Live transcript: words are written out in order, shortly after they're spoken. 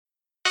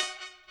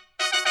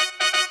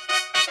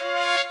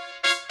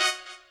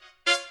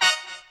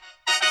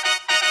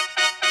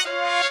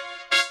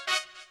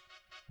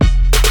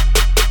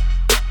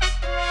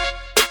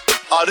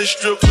This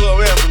strip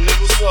club anthem,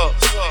 nigga, what's up?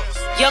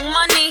 Young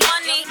money.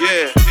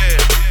 Yeah.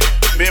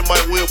 Me and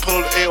Mike Will put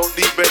on the AOD,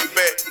 baby,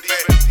 back.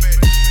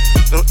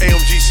 Them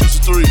AMG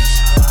 63s.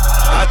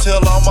 I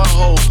tell all my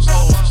hoes,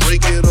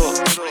 break it up,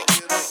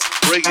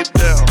 break it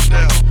down,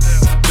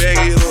 bag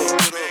it up,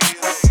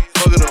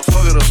 fuck it up,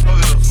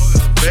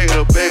 bag it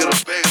up, break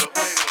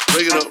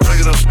it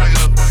up, bag it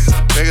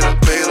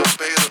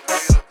up.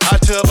 I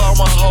tell all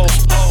my hoes,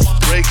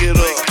 break it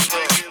up,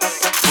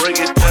 break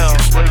it down,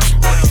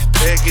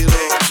 bag it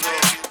up,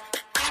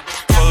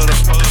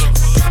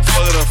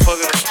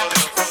 fuck it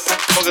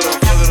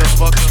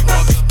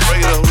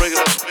up, break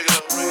it up.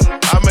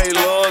 I made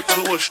love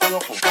to a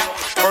stripper.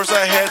 First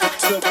I had to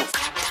tip her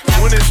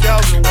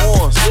 20,000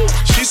 once.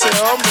 She said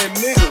I'm that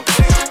nigga.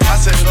 I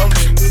said I'm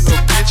that nigga,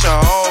 bitch. I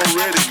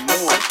already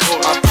know it.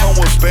 I come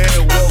with bad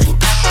weather.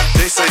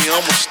 They say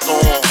I'm a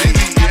storm.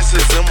 VVS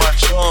is in my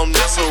charm.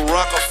 That's a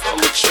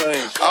Rockefeller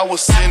chain. I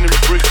was sending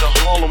bricks to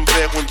Harlem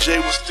back when Jay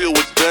was still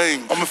with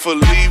Dame. I'm in for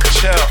leave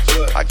child.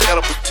 I got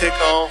a protect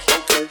on.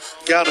 Okay.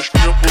 Got a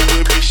stripper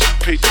with me. She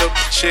picked up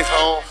the check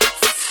home.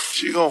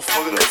 She gon'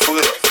 fuck it up.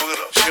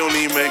 She don't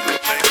even make it.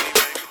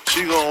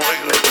 She gon'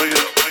 wake it up.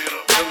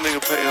 That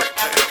nigga pay up.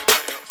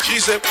 She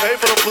said pay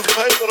for the pussy.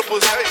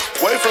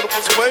 Wait for the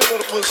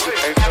pussy.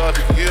 Ain't God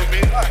to give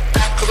me life.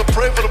 Cause I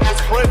pray for the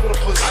pussy.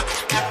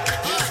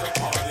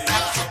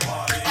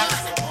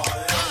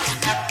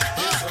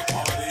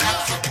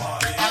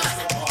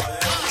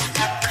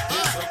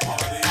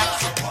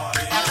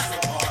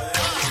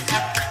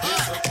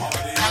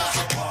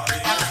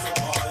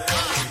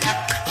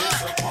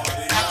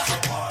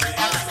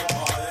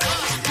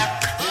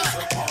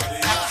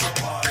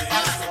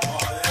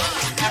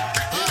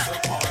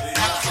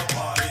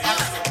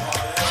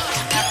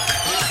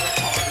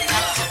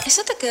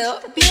 Eso te quedó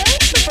bien,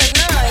 super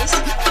nice.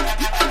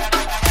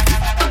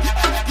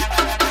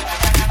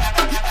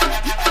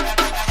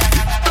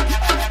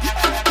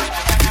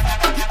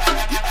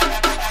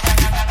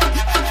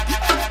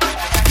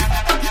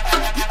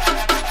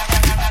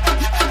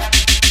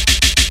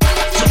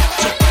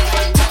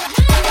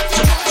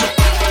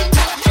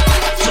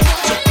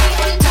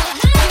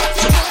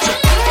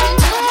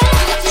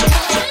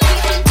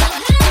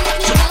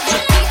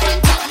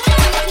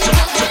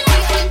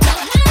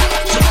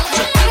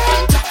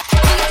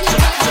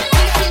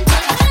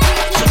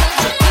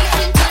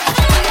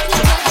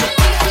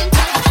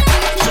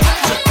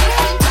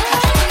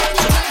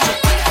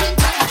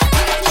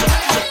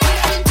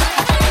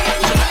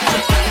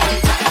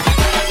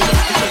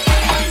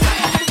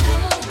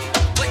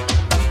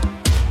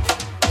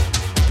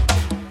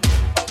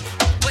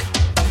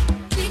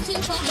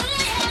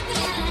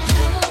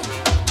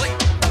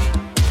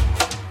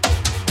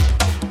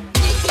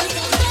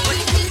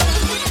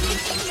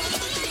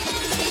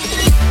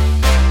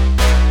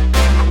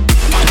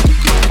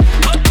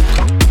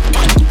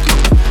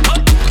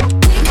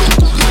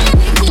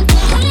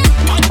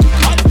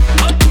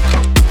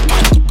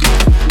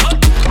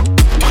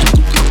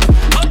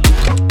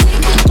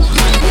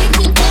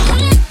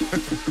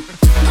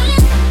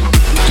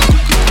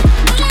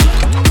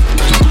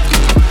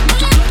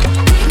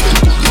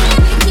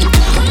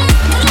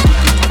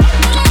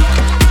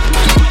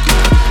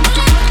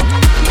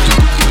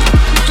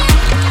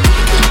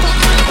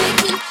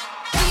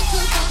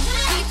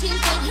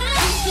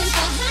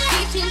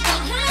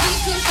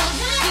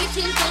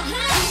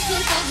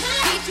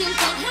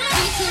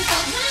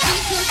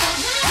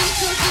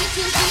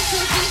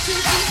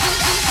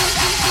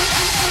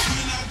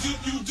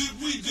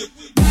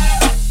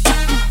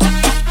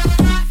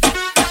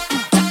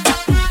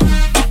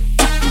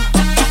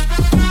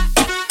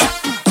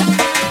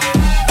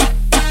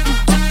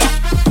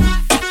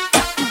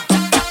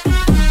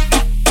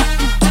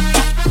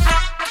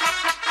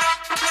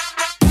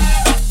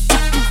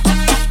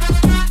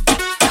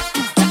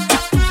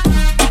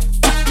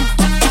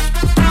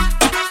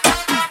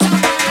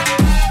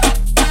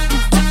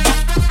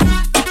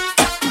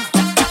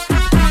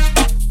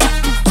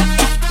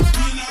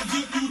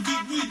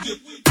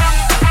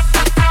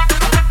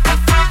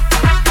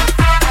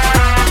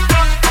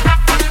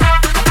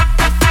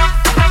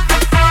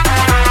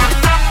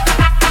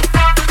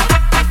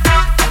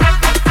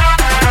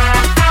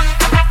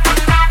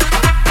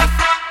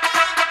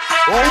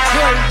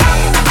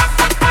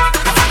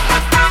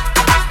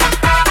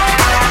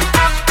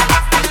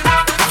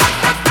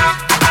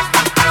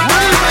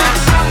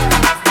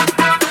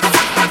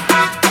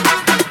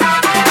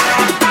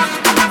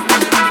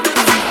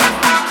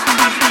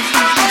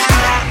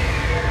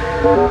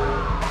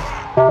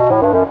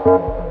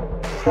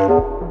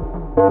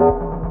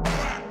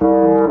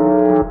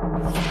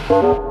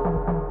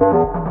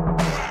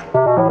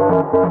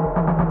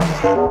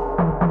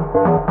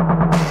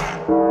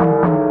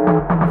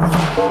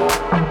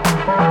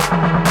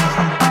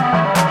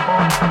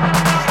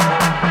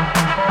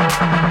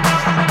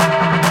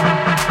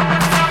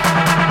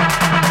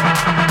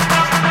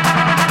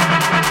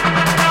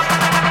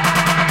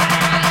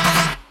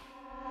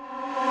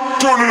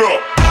 Turn it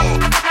up.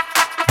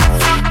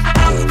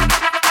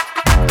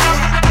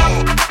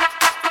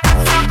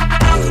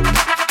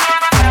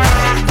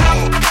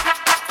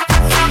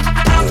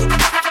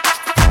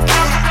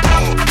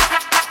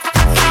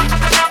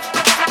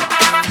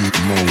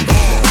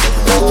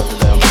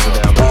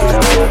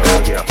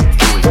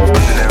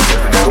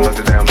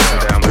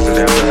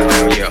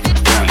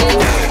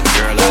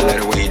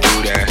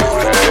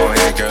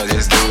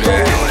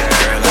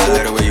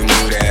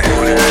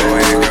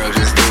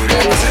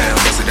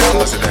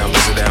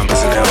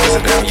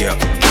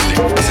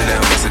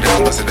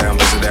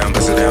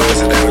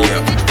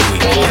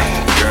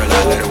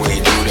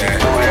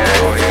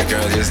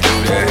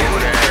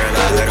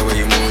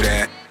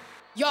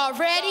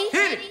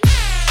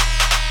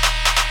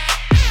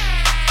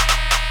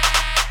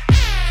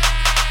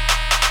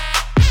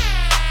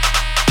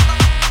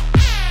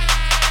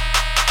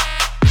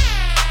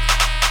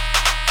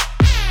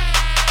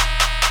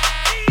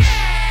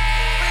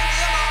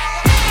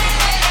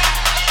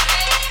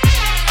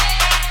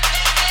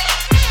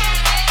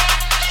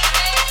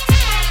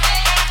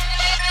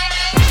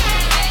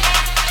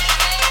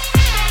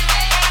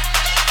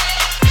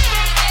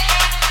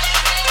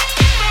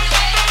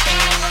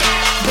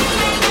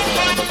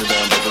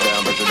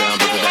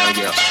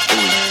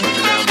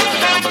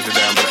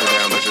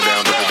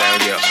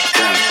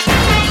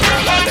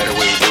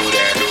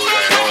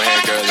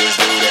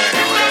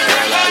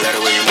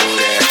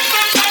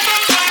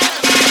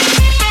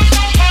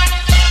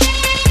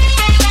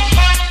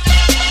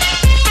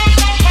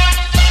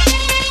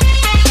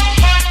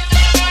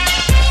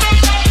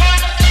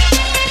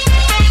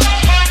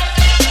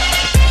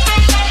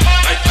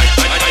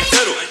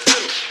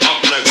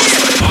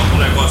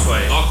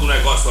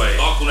 negócio aí,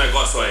 toca o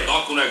negócio aí,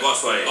 toca o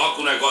negócio aí,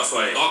 toca o negócio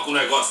aí, toca o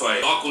negócio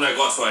aí, toca o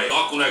negócio aí,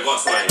 toca o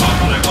negócio aí,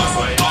 toca o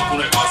negócio aí, toca o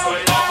negócio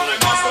aí, toca o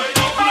negócio aí,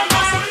 toca o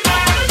negócio aí,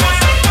 toca o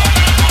negócio aí,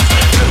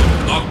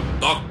 toca,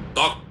 toca,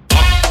 toca.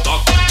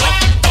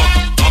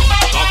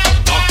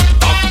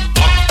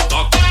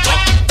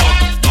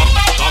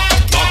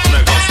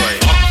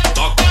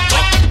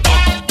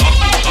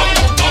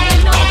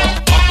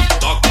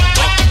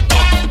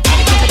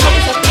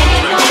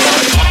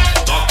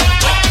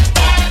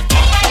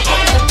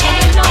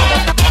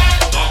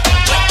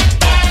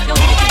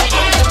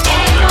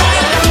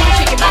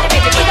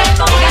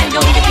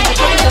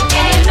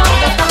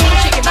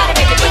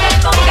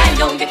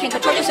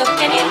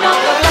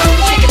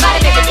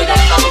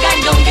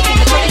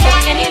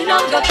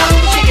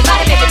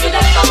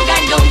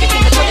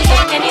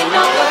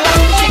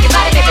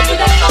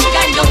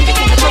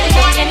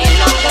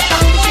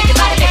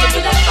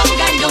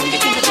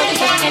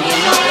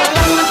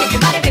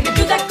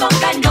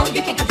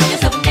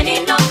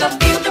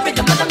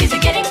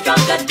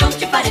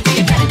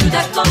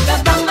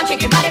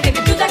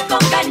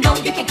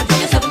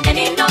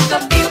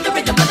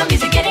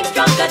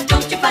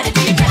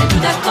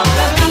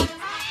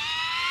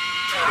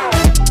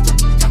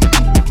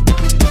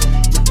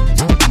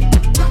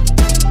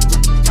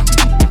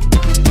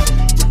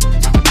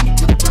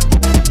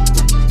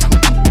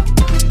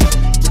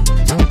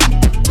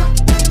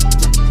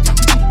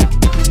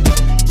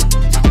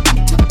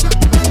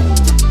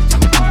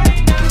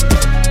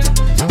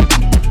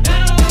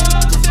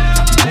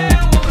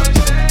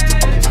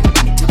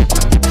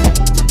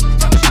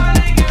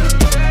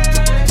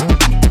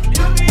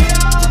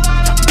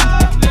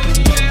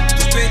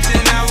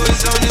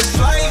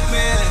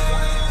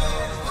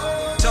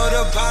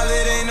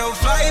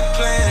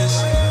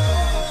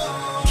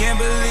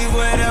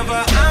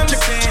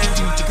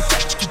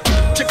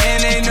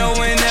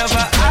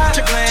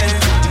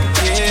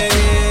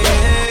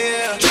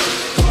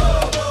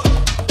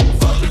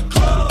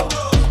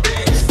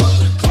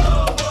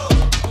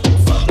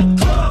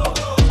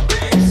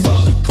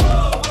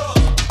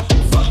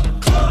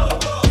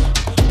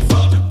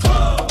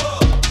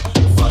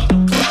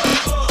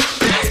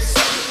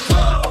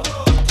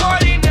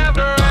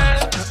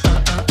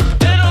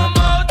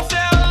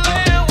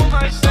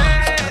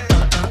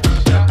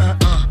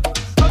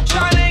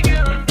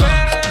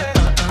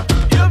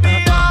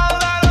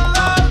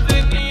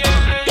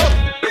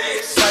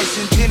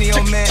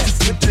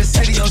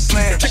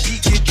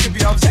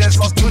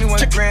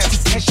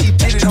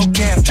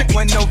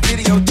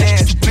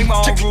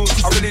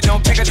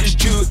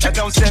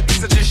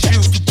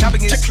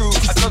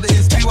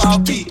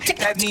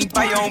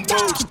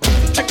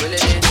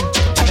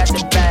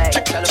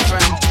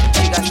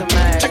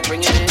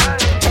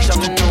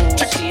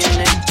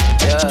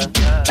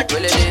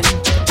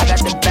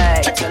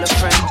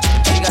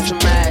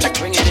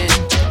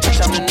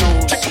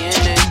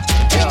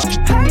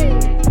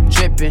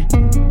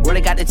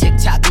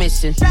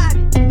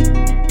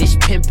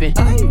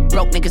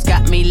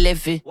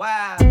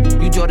 Wow.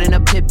 You Jordan a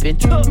Pippin.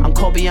 I'm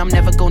Kobe, I'm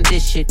never gon'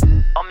 dish it.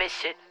 I'll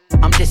miss it.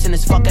 I'm dissing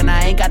as fuck and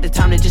I ain't got the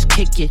time to just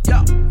kick it.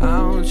 I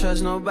don't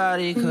trust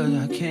nobody cause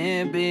I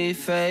can't be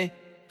fake.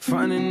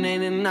 Frontin'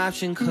 ain't an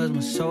option cause my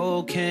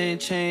soul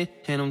can't change.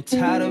 And I'm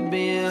tired of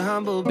being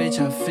humble, bitch,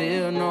 I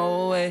feel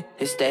no way.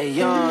 It's that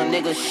young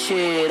nigga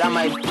shit, I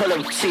might pull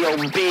up to your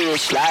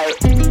bitch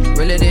like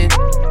reel it in,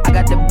 I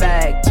got the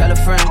bag, tell a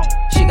friend.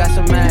 She got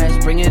some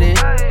ass, bring it in.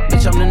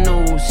 Bitch, I'm the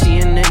new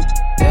CNN.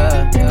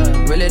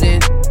 Yeah, reel it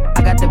in.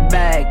 I got the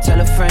bag, tell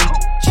a friend.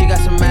 She got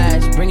some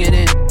ass, bring it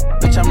in.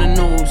 Bitch, I'm the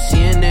new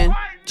CNN.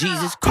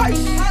 Jesus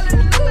Christ,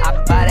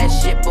 I buy that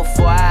shit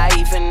before I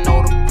even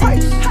know the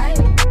price.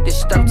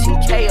 This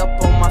 13K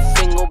up on my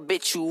finger,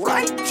 bitch, you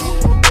right.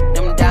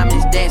 Them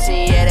diamonds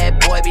dancing, yeah,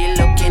 that boy be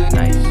looking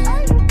nice.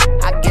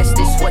 I guess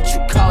this what you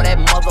call that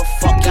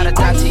motherfucker. Got a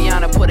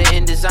Tatiana, put her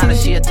in designer.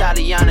 She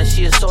Italiana,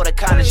 she a sorta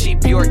kinda, she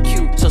pure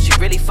cute. So she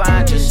really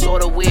fine, just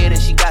sorta weird,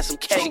 and she got some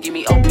K. She give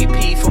me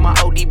OPP for my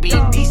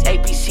ODB. These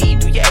APC,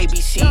 do your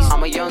ABCs.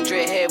 I'm a young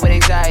dreadhead with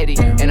anxiety,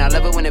 and I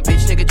love it when a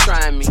bitch nigga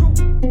trying me.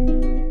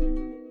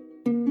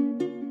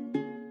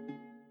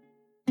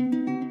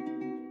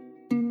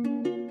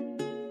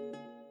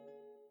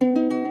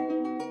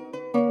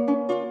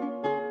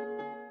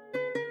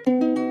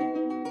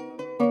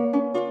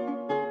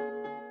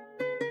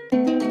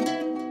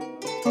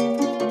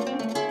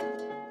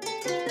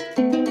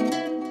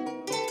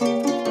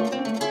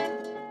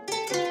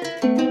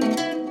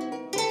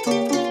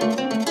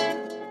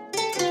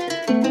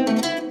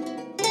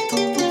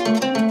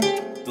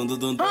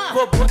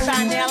 Vou botar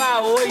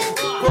nela hoje,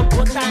 vou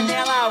botar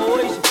nela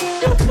hoje.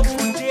 Eu vou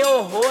fuder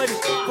horrores,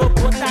 vou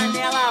botar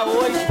nela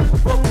hoje,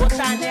 vou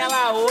botar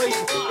nela hoje.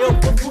 Eu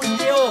vou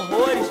fuder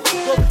horrores,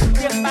 vou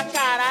fuder pra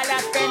caralho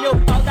até meu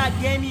pau da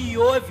game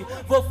ouve.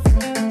 Vou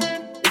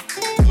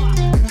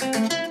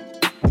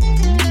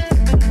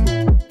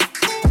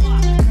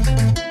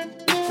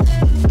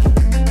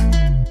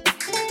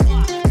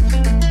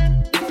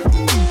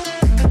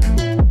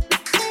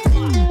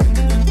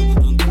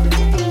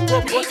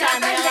botar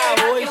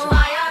nela hoje.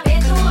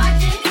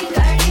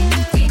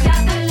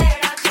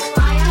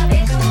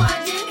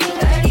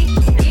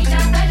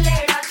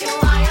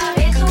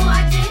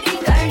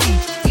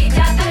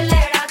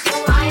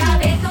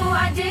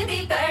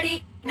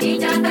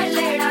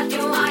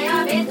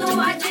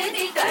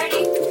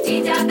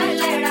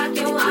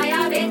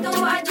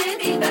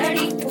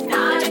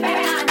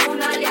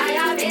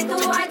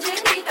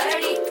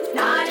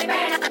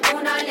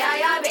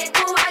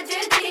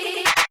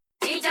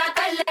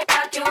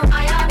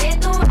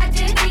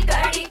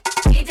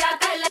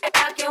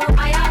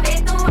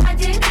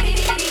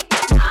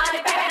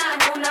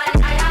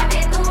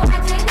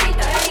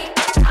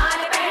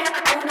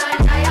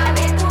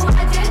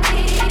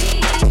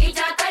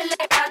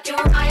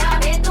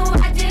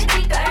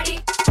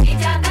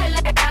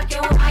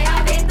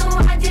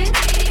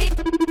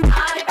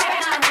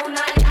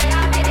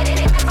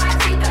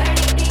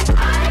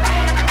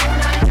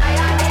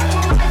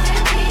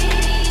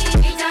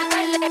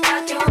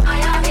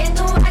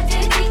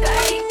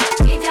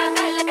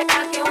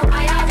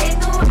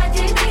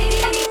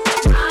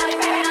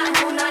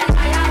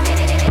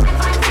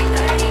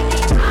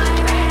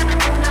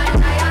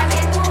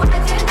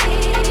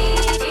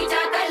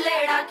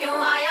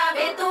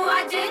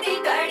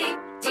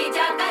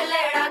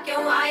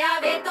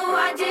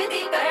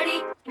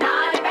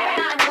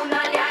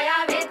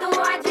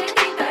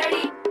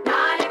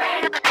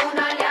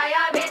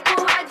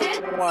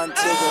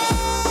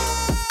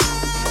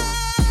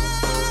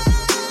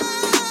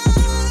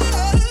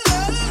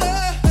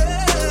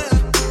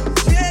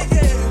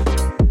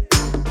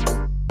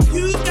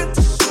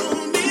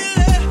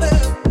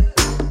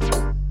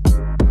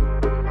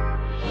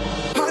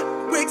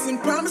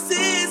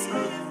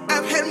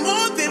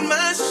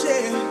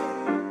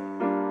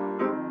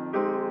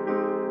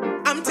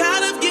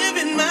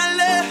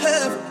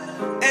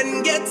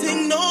 and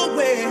getting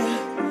nowhere,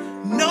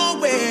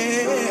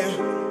 nowhere.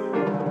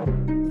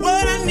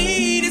 What I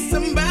need is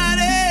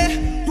somebody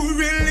who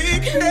really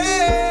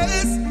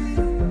cares.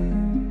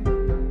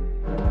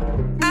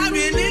 I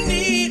really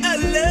need a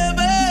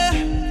lover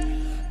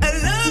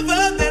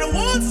that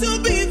wants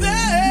to be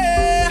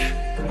there.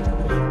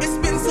 It's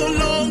been so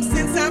long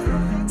since I've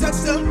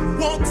touched a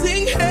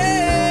wanting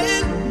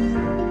hand.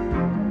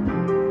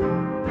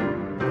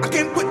 I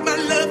can't put my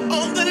love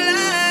on the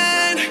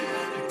line.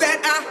 That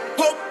I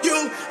hope you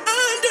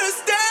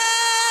understand.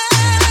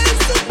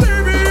 So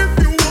baby, if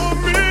you want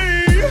me,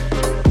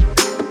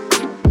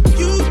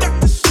 you got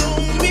to show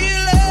me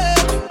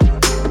love.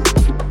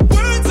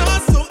 Words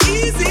are so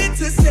easy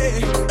to say.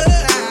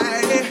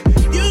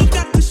 You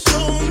got to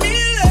show me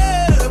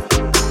love.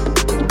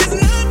 There's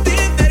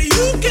nothing that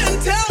you can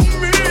tell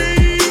me.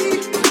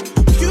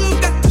 You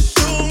got to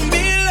show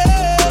me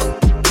love.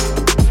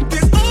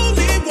 There's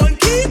only one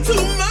key to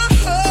my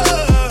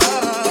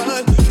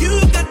heart. You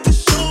got to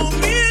show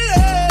me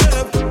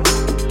love.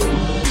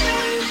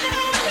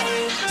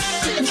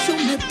 Show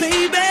me,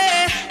 baby.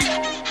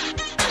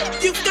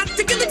 You've got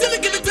to give it to me,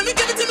 give it to me,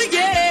 give it to me,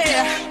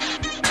 yeah.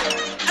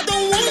 I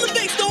don't want the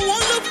fake, don't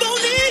want the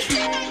phony.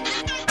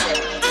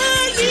 I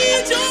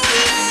need your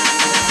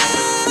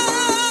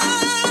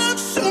love.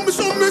 Show me,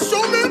 show me,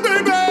 show me,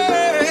 baby.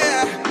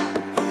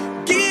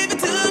 Give it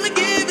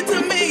to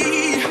me.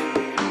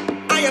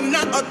 I am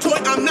not a toy,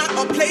 I'm not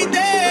a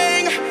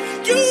plaything.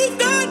 You've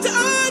got to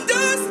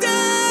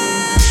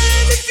understand.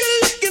 If you're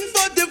looking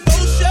for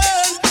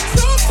devotion,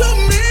 talk to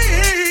me.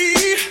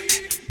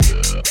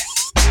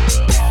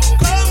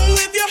 Come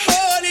with your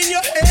heart in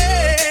your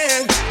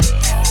hand,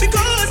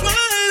 because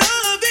my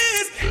love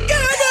is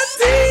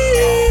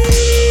guaranteed.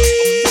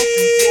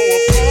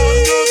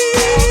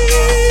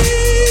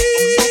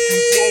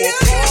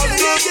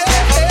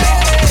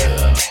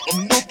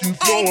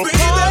 Oh, baby,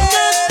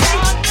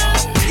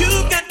 you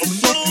got to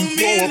show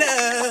me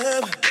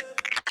love.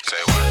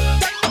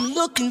 I'm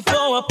looking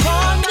for a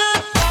partner.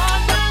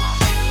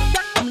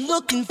 I'm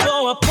looking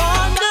for a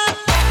partner.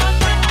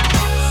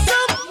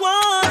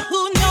 Someone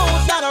who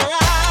knows how to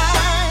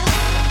ride.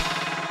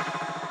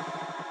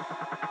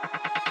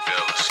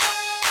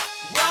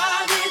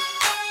 Ride it,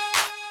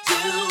 do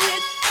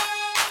it,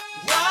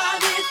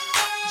 ride it,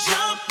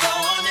 jump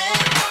on it.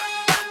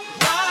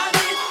 Ride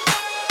it,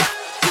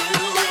 do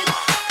it,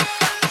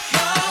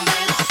 come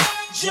and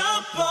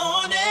jump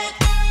on it.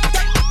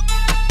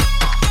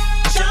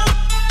 Jump,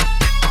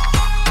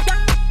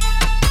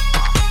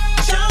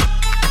 jump, jump,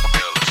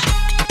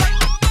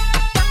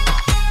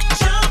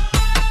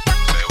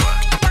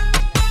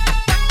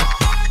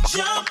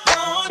 jump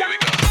on it.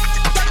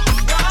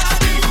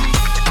 Ride it,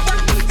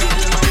 do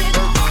it,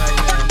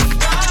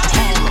 ride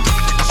it,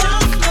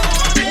 jump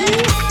on it.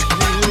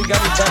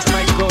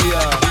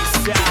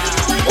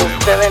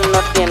 Ustedes no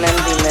tienen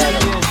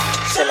dinero,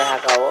 se les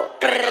acabó.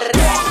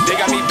 They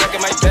got me back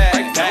in my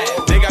bag.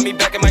 They got me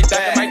back in my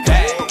bag.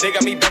 They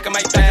got me back in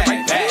my bag.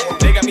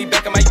 They got me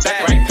back in my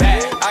bag.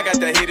 I got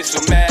the haters so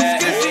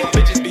mad.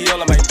 Bitches be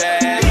all on my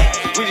bag.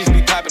 We just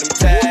be popping them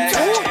tags.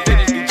 They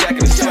just be jacking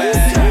the swag.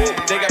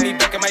 They got me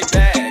back in my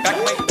bag.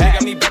 They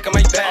got me back in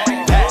my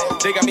bag.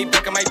 They got me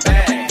back in my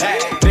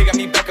bag. They got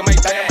me back in my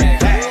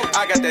bag.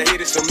 I got the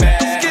haters so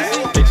mad.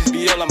 Bitches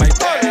be all on my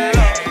bag.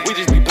 We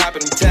just be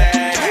popping them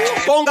tags.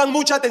 Pongan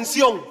mucha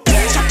atención.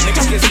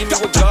 Niggas can see me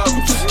with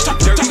goggles.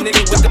 Dirty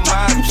nigga with the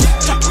models.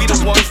 We the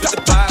ones with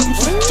the bottles.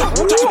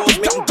 Toes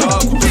make them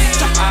goggles.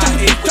 I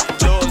hit with the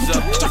doors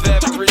up.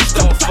 Fat rich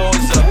star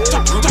falls up.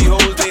 Ruby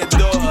hoes, they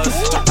adore us.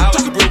 I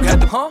was broke,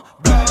 had to,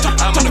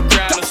 I'm on the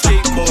ground on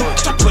skateboard.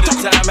 Put in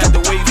time, had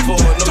to wait for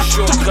it. No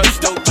shortcuts,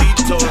 no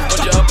detours.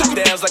 Bunch of up and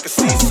downs like a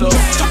seesaw.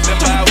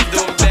 Remember I was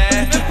doing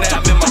bad? Now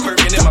I'm in my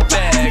Birkin in my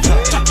bag.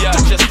 Y'all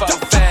just follow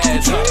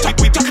fast.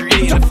 We be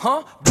creative,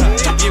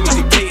 Yeah, we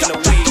be getting a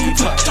wave.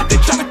 They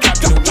tryna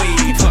copy the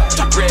wave.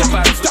 Red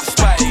bottoms with the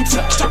spikes.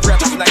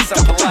 Rappers nice,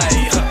 I'm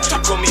polite.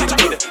 Call me a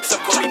leader,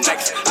 some call me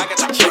nice. I got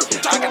the check,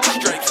 I got the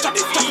stripes. If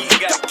you eat, you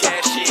gotta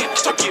cash in.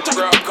 Or get the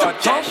girl called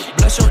cash.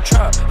 Bless your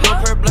trap, Lil'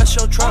 Per, bless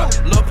your trap,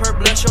 Lil' Per,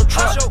 bless your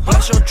trap,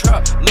 bless your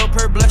trap, Lil'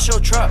 Per, bless your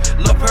trap,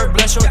 Lil' Per,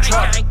 bless your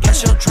trap,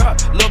 bless your trap,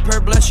 Lil' Per,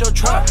 bless your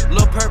trap,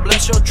 Lil' Per,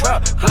 bless your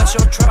trap, bless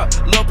your trap,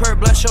 Lil' Per,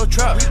 bless your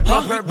trap,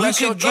 Lil' Per, bless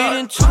your trap. Get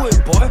into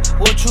it, boy.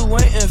 What you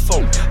waiting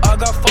for? I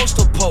got folks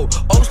to pull,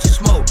 O's to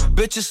smoke,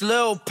 bitches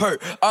Lil' Per.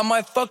 I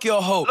might fuck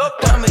your hoe.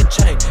 Diamond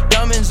chain,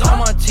 diamonds on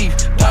my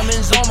teeth,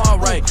 diamonds on my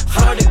ring.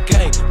 Florida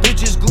gang,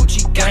 bitches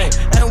Gucci gang,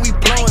 and we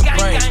blowing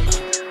brains.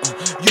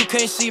 You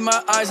can't see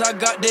my eyes, I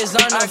got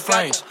designer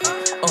frames.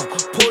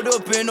 Pulled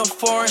up in a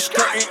foreign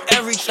skirt and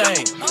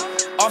everything.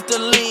 Off the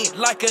lean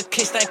like a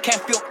kiss that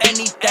can't feel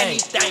anything.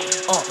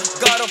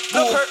 Got a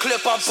full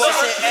clip, I'm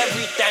busting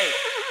everything.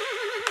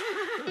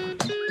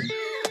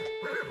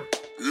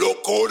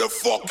 Look how the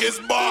fuck is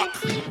back.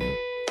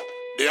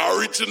 The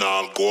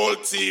original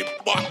gold teeth,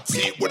 back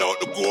teeth without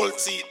the gold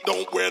teeth.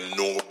 Don't wear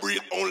no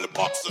breed, only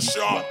boxer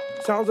short.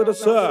 Sounds of the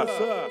surf.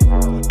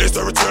 It's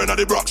the return of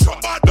the block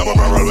shot. Never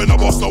barrel when I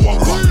bust no one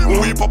cut. When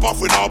we pop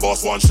off, we now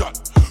bust one shot.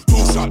 2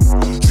 shot,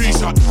 3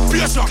 shot,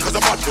 be a shot cause a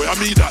bad boy, I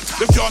mean that.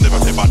 Them can't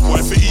never say bad boy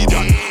for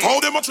idiot.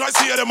 How them a try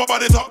see them about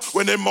it up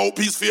when them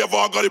mouthpiece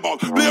favor got it back.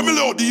 Play me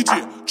low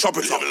DJ, chop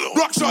it up.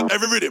 Rock shot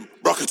every rhythm,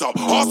 rock it up.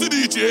 Ask the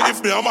DJ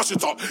if me I mash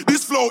it up.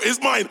 This flow is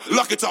mine,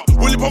 lock it up.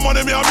 Will you put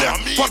money me and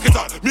me, fuck it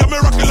up. Me and me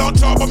rocket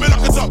launcher, but me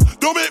lock it up.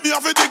 Don't make me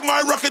have to dig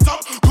my rocket up.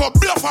 Cause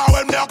be a power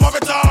when me a pop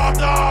it up.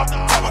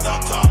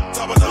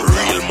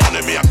 Real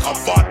money me a come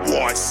bad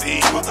boy, see.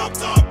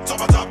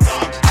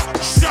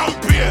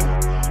 Champion.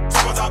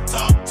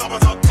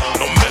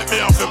 Don't make me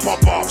have to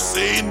pop off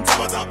scene.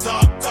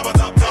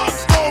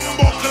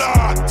 Bumbo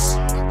clans.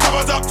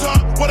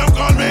 What them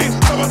call me?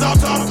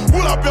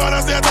 Pull up your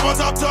hands, say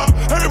top.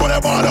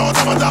 Everybody ball out.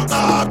 Top.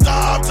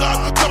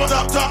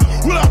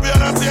 Pull up your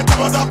hands, say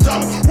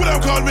top. What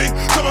them call me?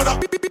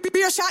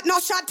 Beer shot, no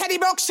shot, Teddy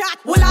broke shot.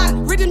 Well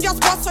on, rhythm just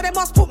bust, so they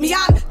must put me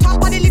on.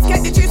 Top of the list,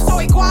 get the gist, so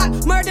it go on.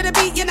 Murder the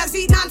beat, you know,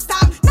 Z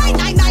non-stop.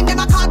 999, them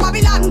a call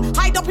Babylon.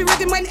 Hide up in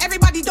rhythm when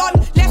everybody done.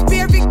 Left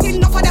beer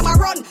victim, enough of them a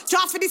run.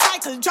 Draw for the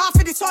cycle, draw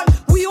for the sun.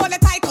 We all the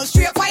title,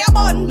 straight fire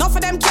bun. Enough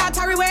of them can't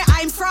carry where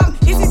I'm from.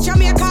 Is it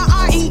Jamaica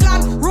or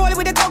England? Rolling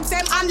with the dogs,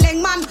 them and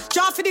Lengman.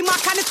 Draw for the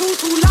Mac and the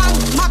too long.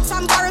 Max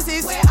and Barres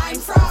is where I'm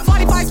from.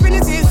 45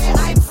 spinners is where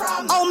I'm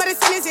from. All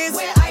medicine is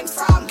where I'm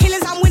from.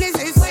 Killers and winners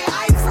is where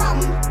I'm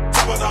from.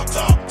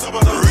 Top.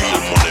 Real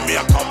money me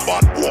a come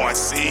bad boy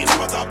scene.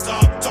 Top.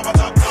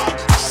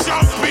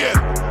 Champion.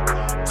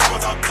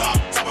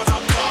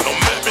 Don't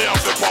make me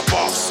have to pop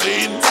off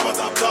scene.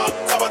 Top.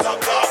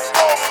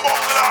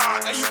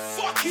 Are you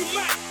fucking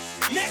mad?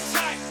 Next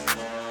time.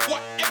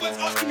 What? Everyone's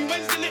asking me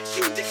when's the next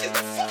tune. This is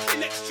the fucking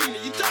next tune.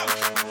 Are you dumb?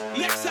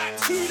 Next time,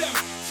 2 them.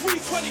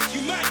 320,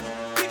 you mad?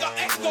 Big up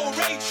Expo,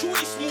 Ray,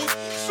 Shorty Smooth.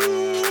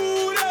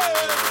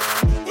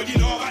 What do you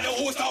know about the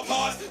all-star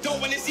pass? Don't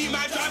wanna see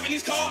man driving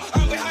his car.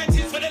 I'm behind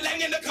him for the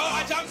lane in the car.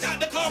 I jumped out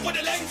the car, put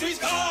the lane to his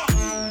car.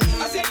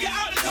 I said, get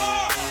out the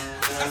car.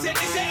 I said,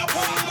 this ain't a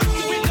park. I'm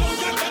the window,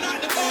 jumping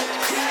out the car.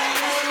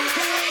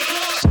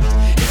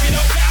 If you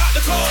don't get out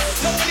the car,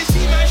 don't wanna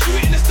see man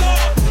shooting the star.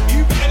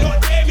 You better not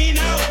dare me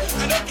now.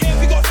 I don't care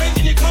if you got friends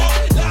in your car.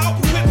 Let out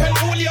the whip and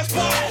all your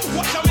spot.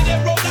 Watch how me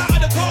then roll out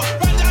of the car.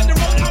 Run down the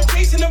road, I'm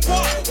chasing them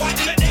far. Why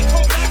didn't they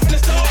come back from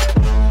the start?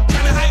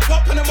 Trying to hype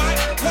up on the mic.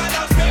 Right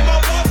now, spray my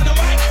bars on the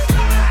mic.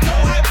 No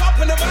hype up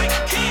on the mic.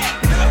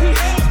 Now who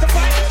hails the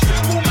fight?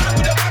 Strangle man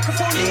with a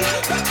microphone.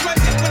 Back to my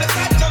stick with the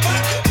side of the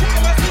mic. Try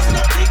my piece,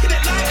 not taking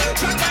it light.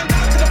 Drag man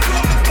down to the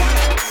floor.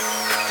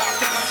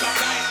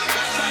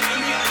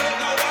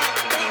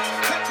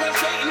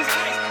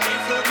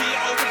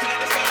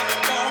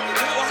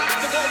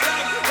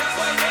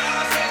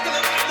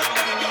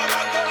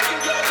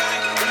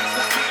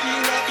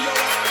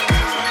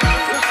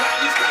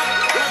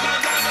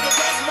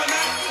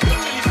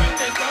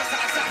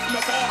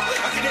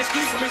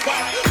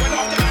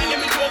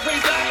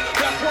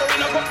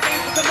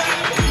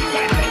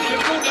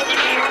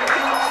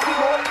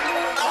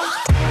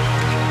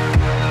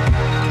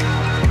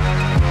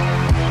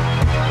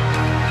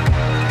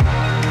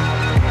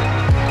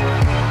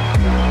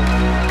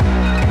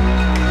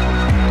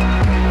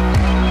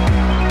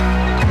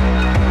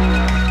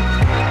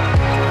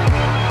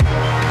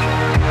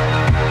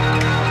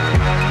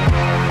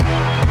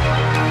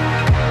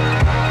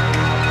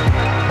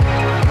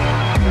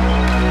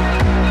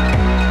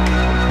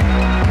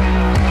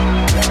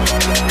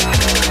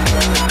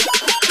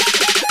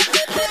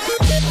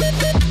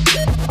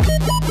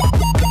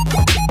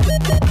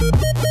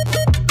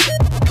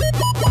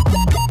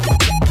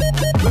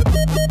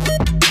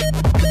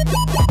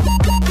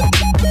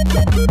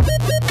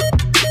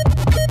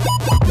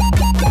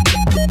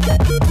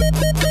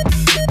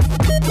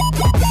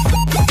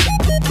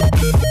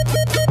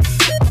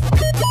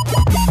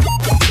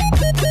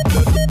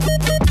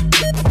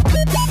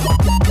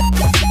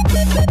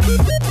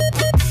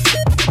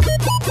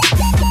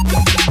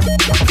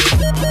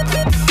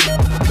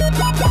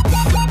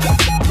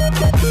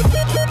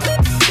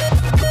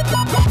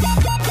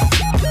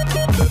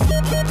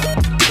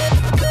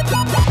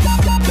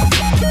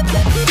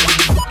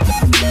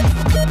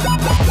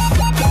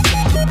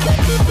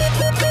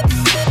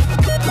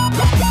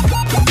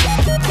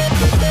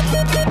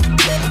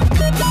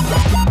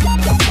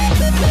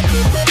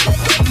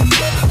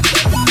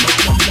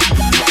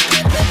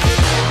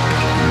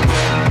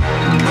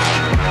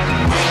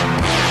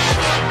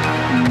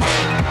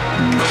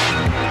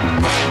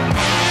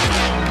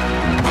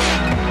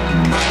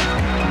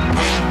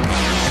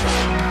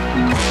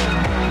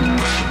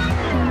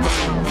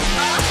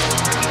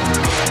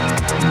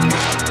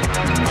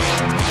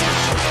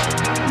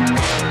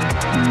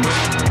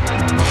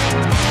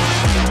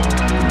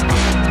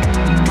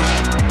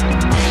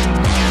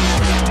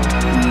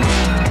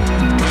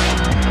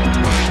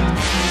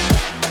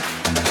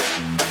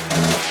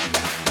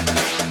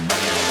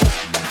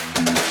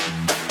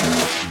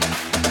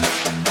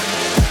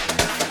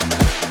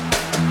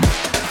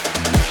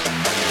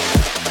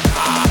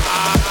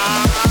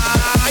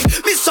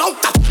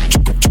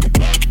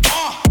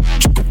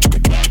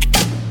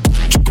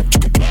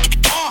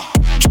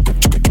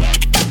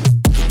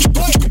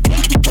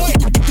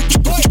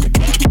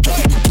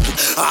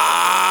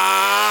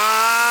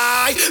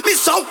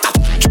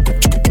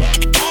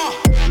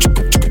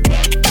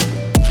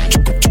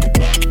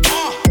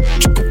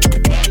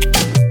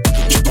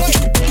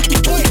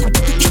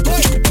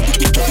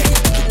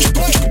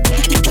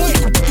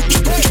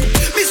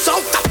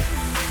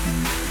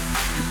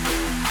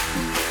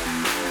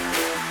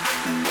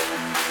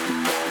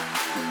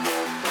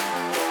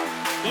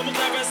 Vamos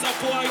gravar essa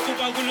porra aí que o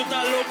bagulho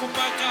tá louco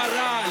pra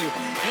caralho.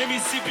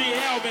 MC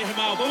Biel, meu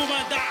irmão, vamos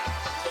mandar.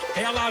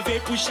 Ela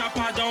veio pro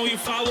chapadão e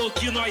falou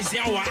que nós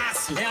é o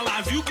aço.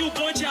 Ela viu que o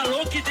bonde é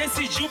louco e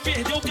decidiu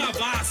perder o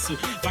cavaço.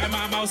 Vai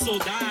mamar o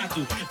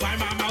soldado, vai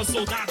mamar o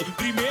soldado.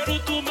 Primeiro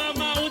tu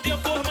mama um,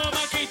 depois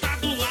mama quem tá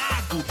do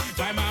lado.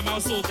 Vai mamar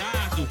o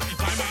soldado,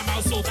 vai mamar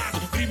o soldado.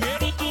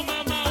 Primeiro tu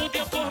mama um,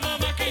 depois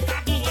mama quem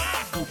tá do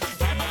lado.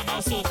 Vai mamar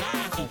o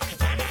soldado,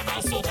 vai mamar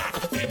o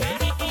soldado.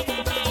 Primeiro tu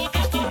mama um,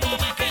 depois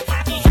mama quem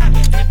tá do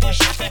lado. Vai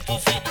puxar, vai pro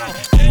final,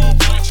 que o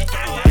bonde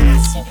tá o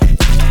aço.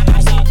 Vai mamar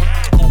o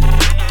soldado,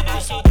 vai mamar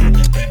o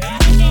soldado.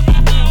 Primeiro tu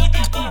mama um,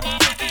 depois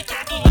mama quem tá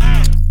do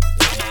lado.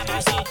 Vai mamar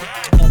o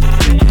soldado, vai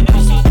mamar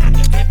o soldado.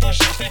 Vai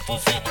puxar, vai pro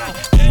final,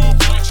 que o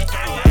bonde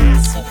tá o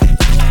aço.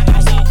 Vai mamar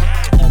o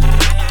soldado, vai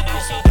mamar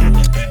o soldado.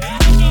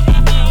 Primeiro tu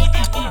mama um,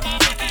 depois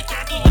mama quem tá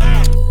do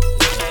lado.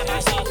 Vai mamar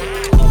o soldado, vai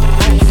mamar o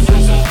soldado.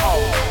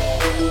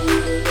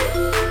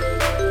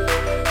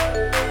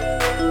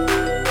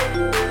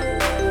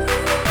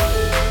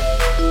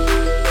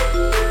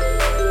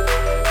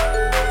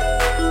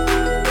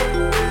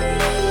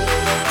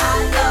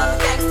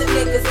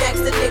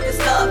 Gangsta niggas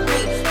love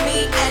me. Me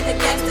and the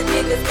gangsta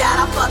niggas got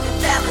our fucking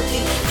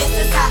family. This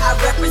is how I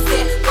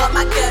represent for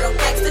my ghetto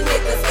gangsta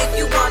niggas. If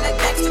you want a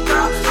gangsta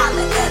girl,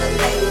 holla at a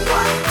lady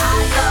boy. I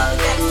love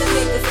gangsta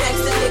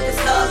niggas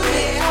love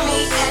me. Me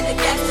and the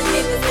gangsta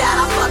niggas got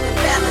our fucking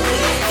family.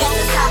 This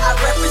is how I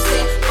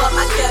represent for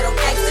my ghetto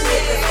gangsta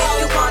niggas. If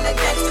you want a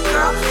gangsta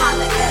girl,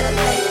 holla at a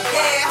lady.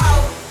 Yeah, ho.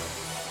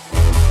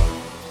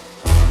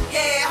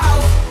 Yeah, ho.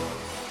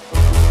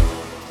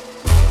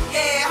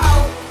 Yeah, ho.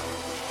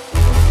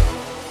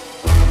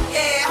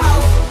 Yeah, ho.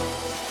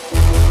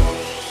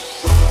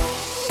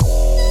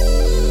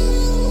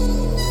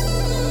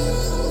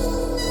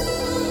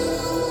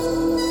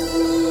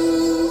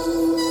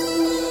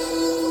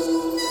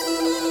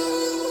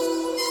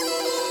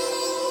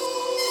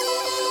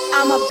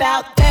 I'm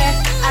about that.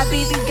 I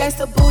be the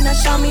gangsta boo, now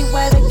show me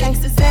where the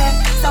gangsters at.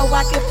 So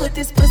I can put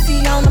this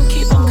pussy on them,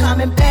 keep them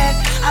coming back.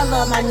 I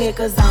love my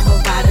niggas, I'm a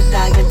ride or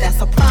die, and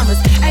that's a promise.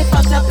 Ain't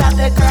fucked up out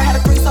that girl, had a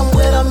threesome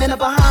with him in the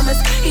Bahamas.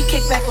 He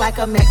kicked back like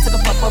a Mac, took a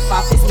puff up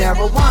off his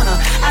marijuana.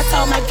 I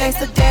told my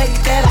gangsta daddy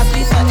that I'd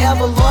be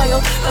forever loyal.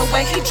 The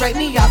way he draped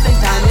me off in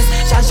diamonds,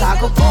 Zsa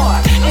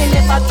Gabor. And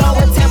if I throw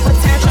a temper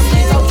tantrum,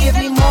 he gon' give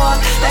me more.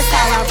 That's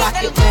how I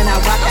rock it when I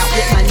rock out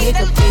with my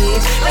nigga,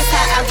 bitch. That's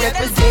how I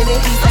represent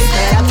it, he say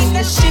that I mean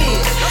the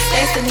shit.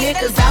 Gangsta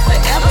niggas, I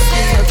forever be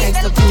your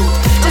gangsta boo.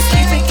 Just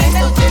keep it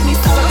gangsta with me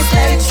so I can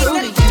stay true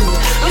to you.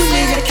 You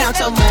need me to count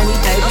your money,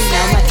 baby,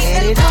 I'ma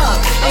add it up.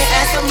 And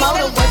add some more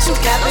to what you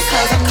got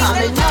because I'm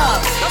coming up.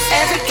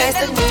 Every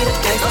gangsta need a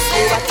gangsta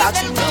boo, I thought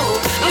you knew.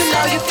 You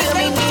know you feel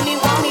me, need me,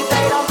 want me,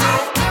 they don't mind.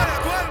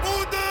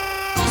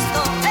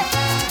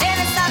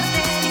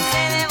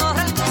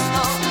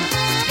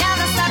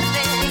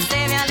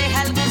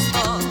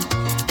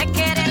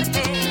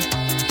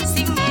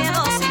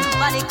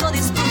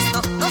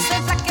 Disgusto, no se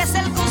enflaquece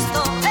el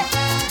gusto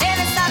de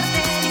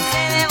besarte y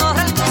se devora.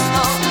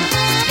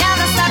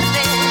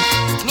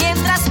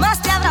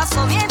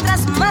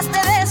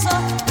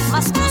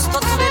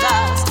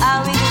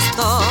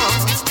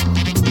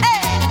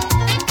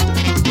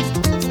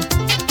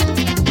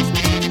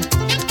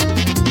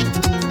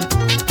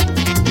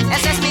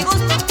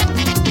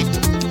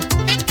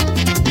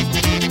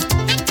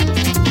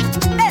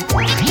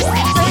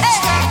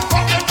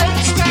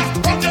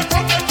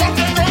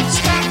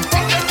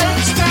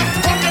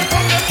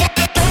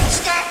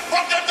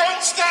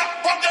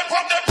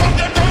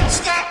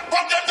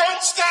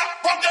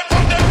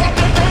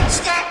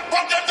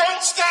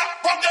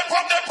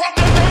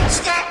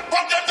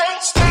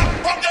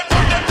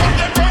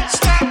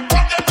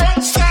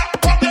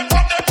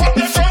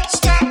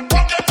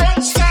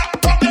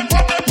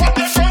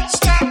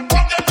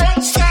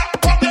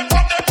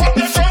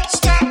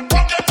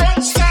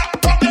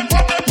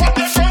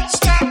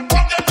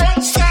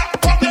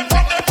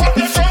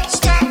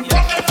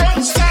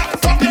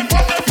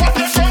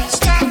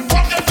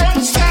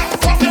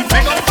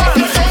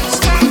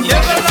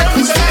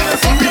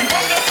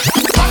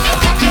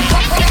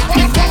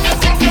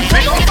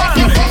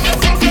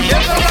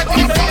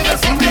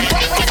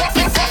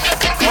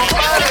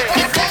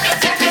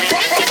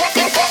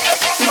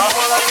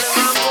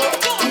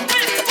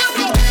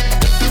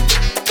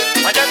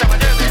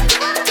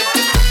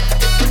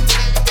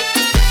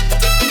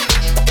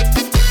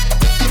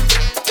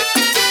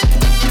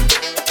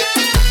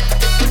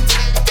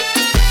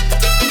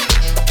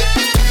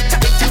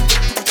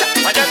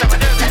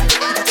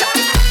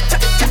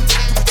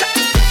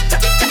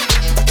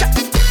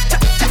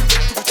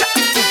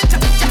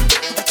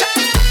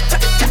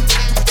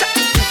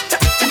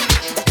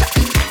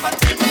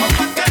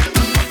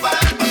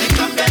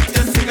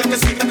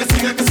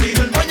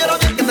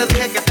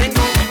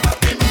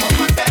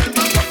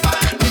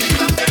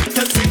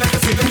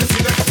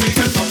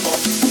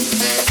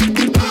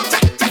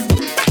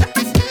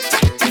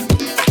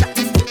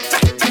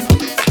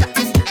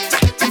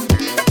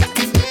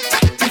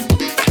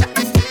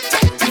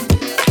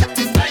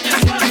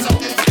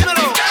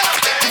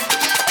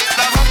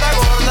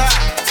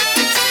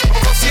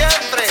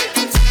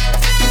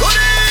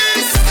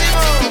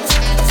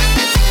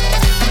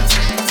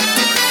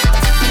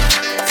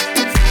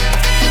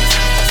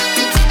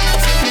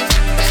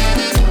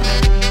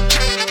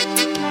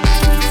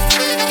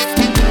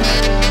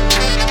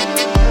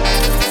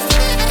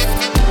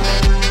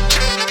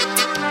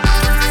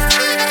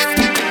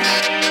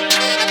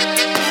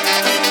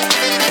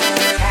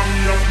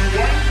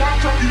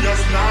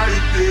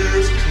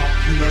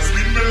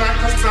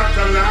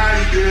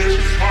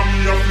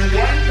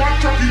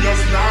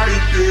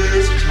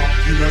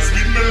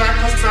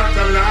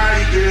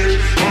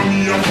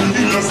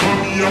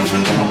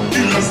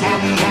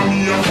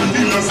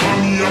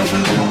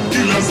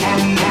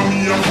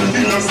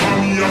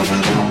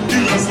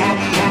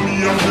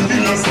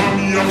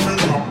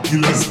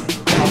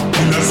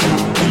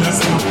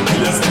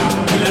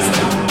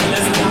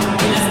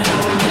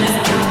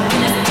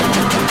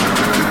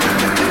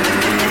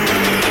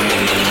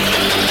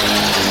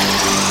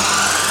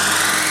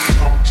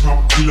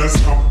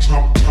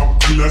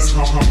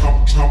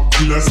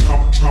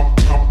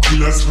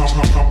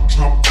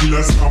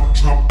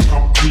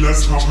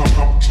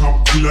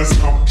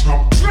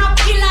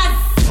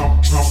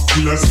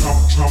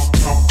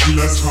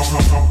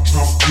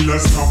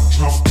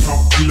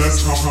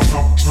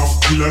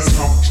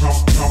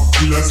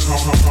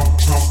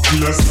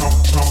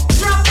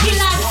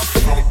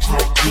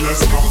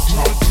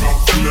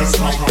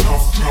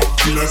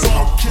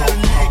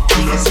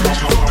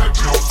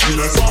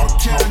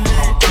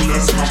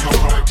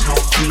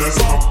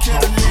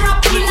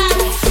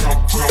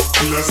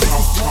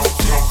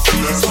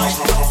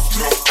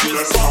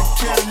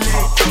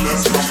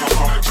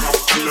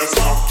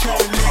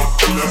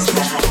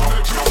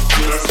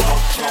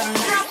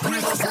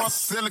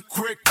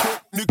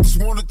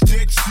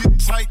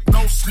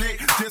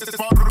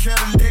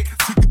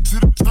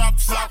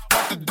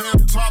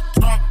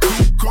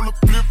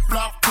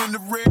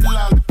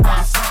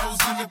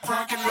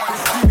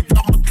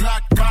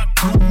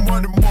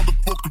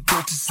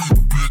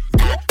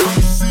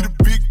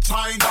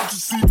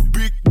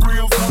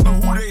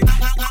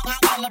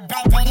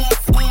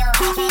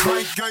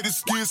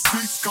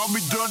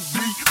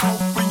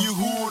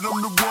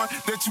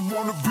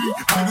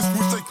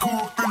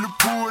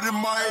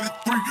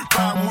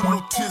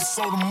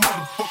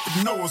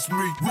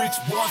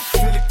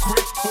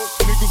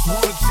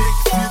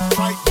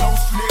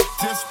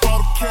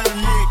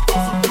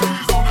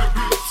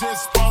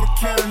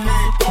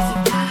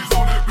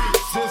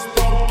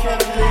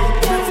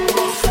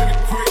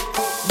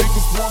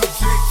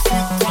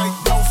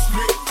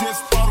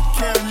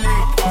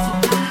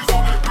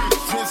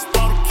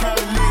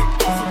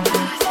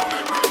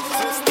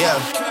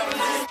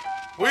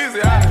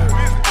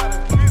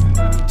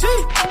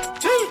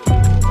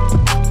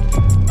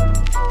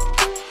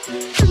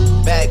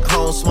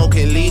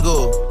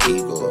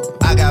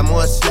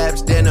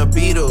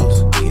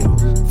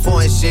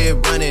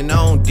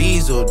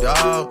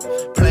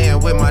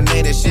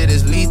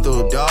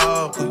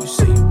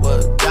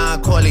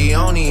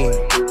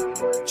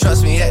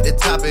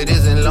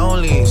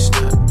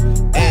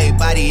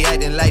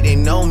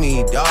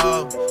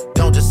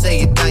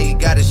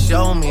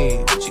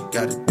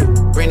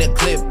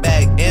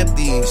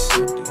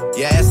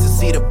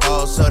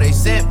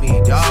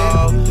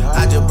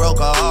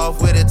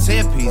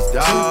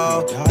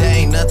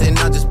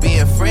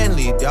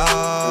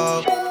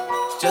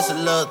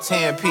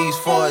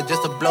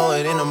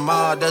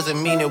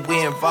 Doesn't mean that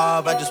we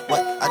involved. I just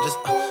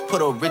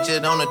put a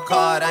Richard on the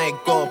card. I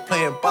ain't going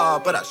playing ball,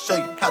 but I'll show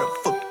you how the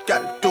fuck you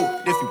gotta do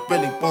it. If you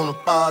really wanna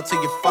fall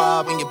till you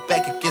fall and you're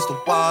back against the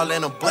wall,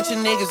 and a bunch of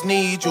niggas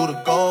need you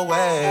to go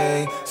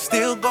away.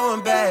 Still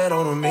going bad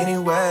on them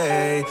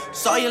anyway.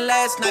 Saw you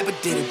last night,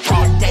 but did it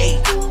all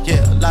day.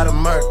 Yeah, a lot of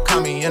murk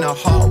caught me in a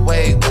hard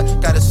way.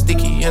 Got a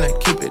sticky and I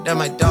keep it at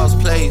my dog's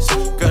place.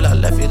 Girl, I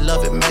left you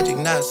loving magic,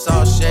 not it's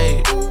all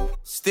shade.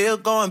 Still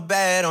going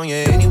bad on you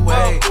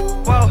anyway.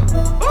 Whoa,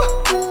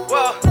 whoa,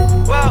 whoa,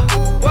 whoa,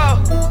 whoa,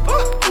 whoa,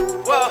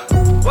 whoa,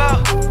 whoa,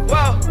 whoa,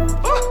 whoa,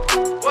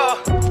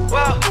 whoa,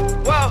 whoa,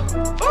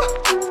 whoa,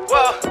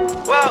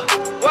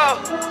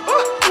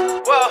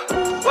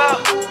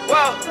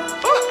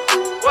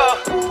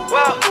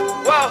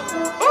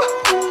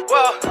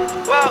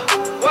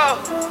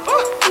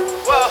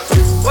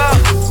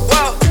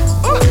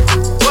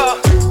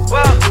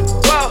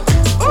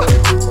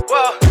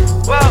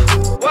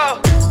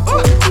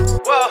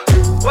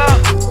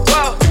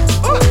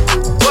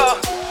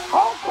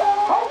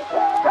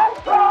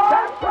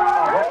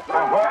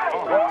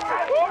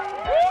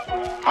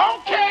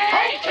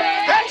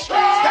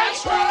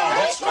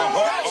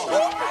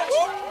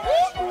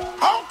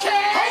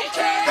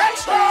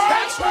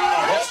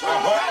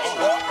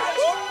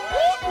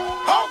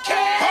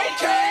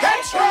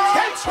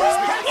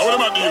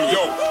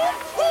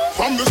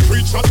 From the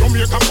streets of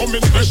Jamaica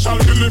coming special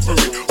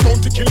delivery.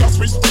 Bounty killers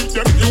we speak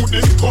them new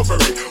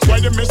discovery. Why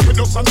they mess with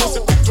us and us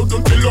it to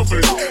don't be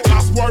lovely.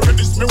 Last war with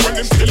this me when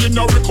them still in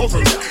no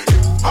recovery.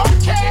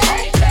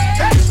 Okay,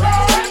 that's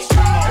right.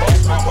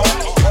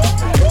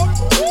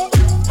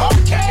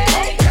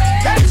 Okay,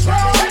 that's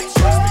right.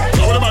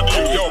 Now what am I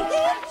doing, yo?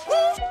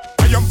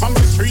 I am from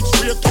the streets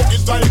where talk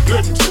is like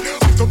plenty.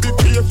 Have to be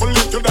careful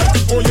if you die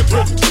before you're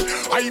 20.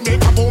 I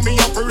make a bow me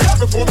up for rich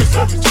before me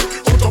 70.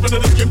 Put up into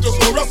the skin to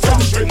slow a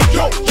century.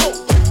 Yo, yo.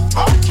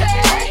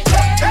 Okay,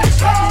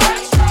 that's right.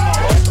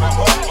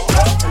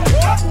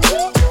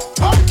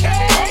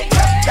 Okay,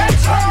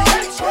 that's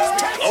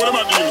right. Now what am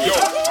I doing, yo?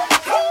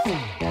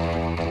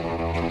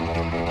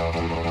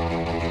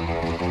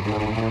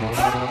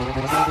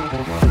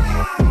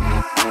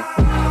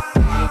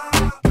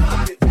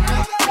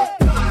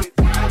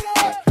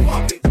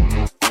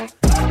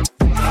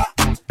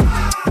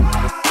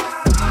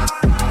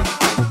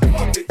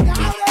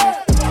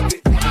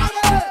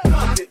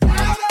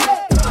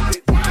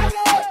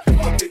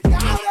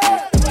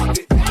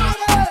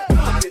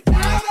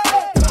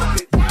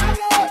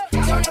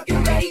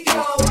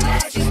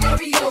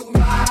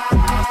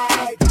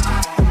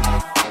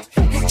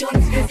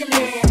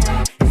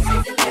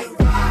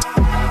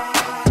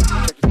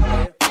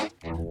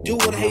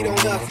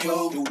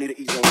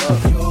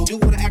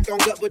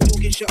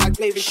 Felicia, I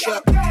Clave and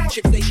Chuck.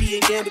 Chick say she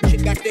ain't down, but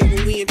chick got there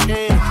when we in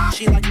town.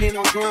 She like man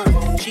on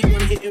drum, she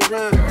wanna hit and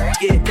run.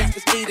 Yeah, that's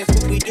the speed, that's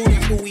what we do,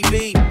 that's who we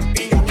be.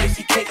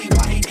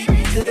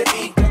 B-L-A-C-K-E-Y-A-D-B to the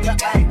E, to the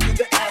A, to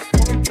the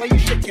S. When you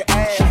shake your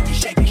ass, shake it,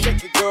 shake it,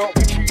 shake it, girl.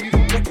 Make sure you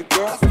don't break it,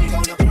 girl. We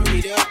gonna turn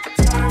it up,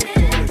 turn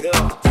it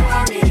up,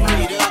 turn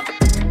it up.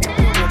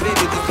 Come on,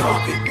 baby, just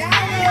pump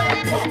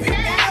it. Pump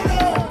it.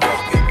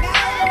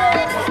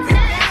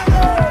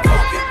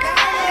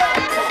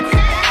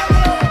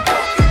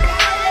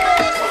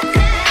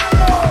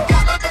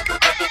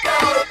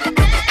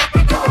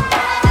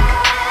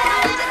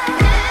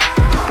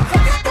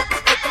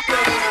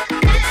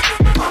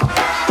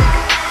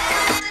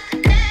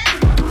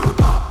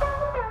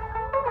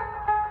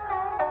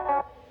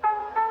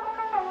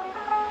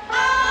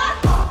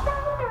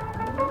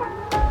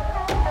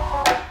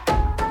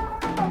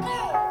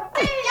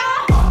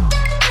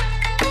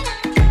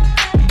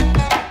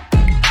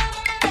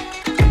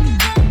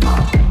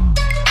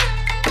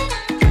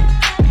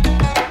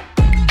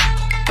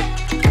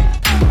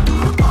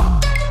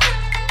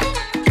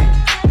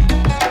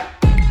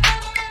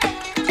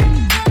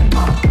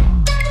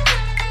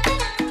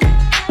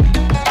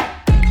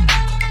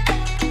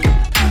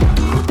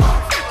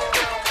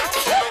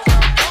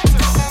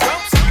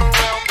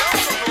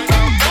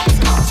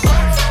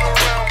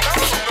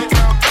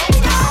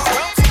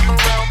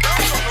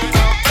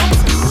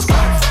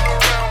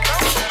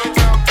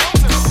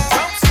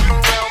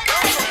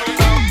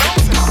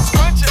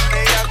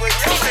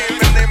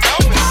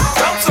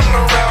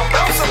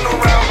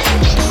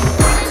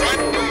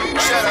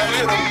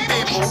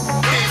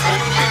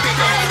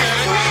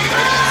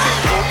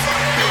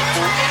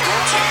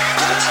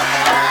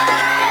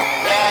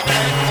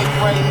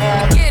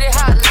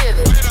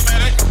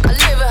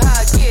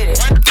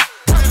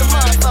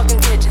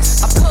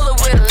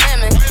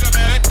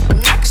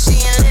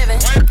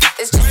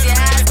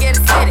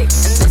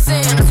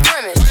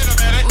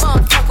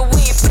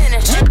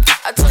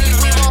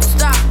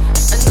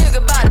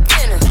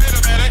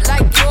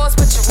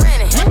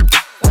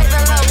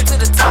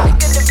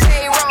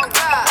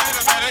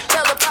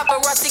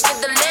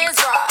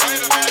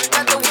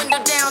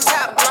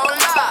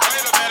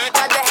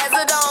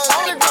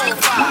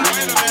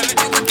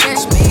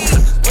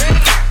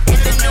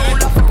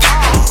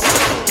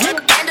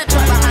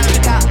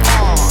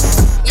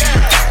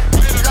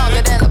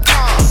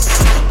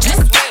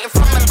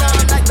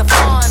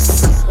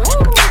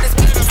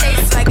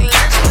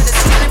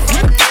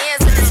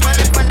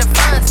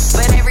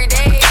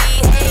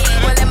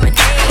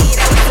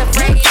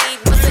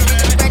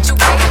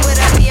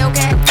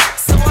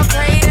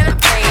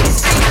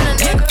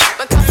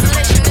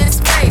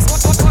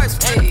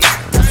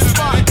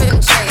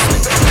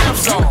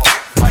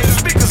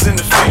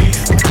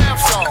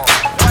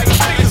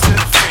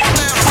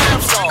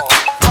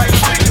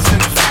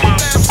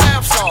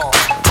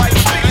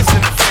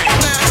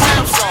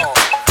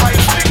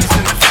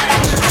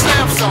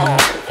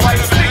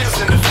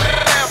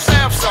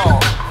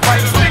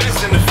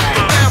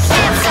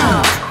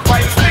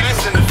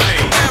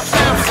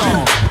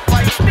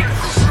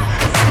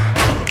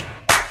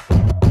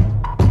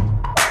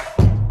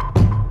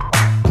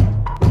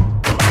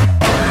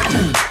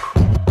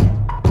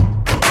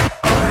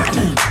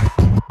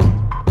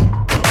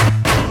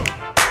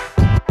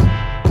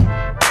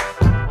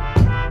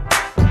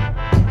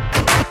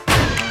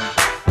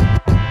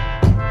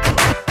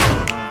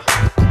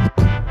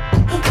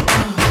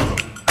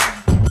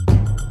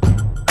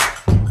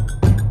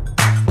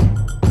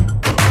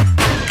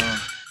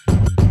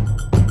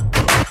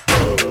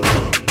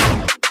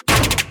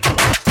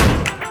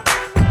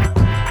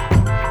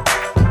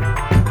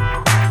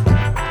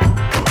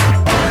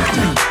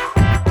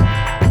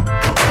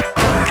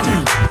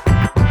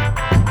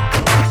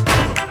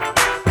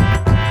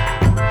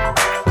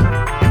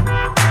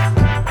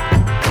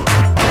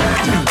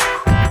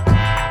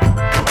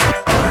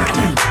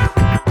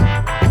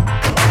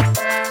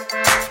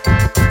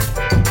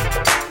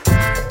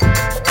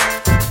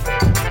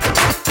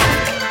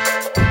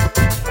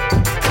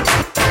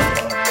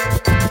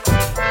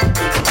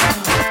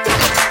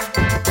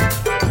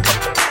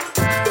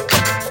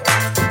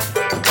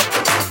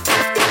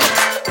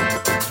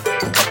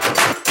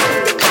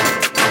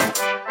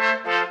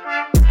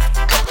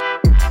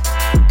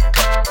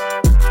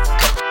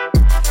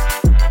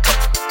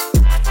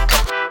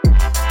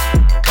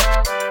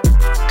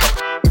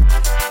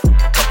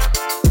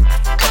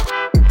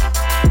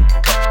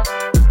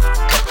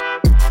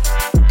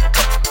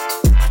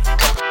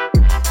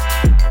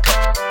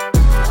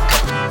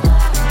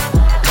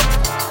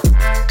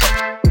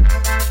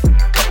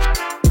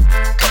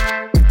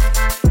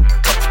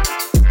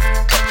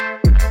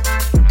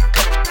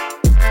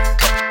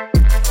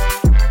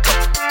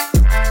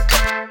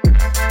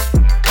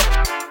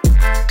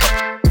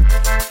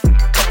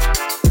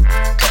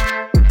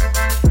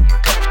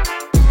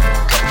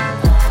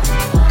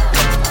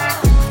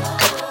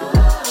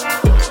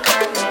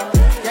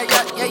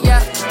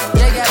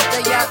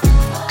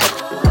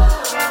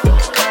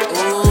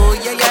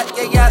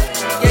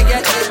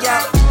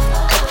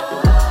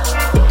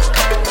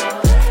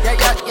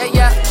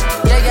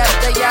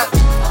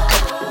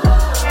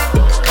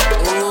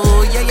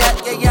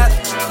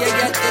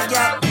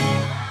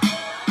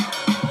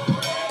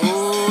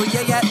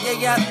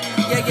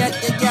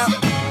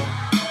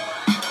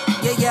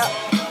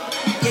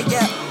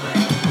 Yeah.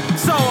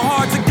 So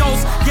hard to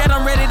ghost, yet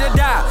I'm ready to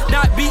die.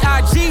 Not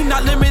B.I.G.,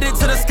 not limited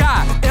to the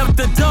sky. If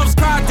the doves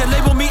cry, then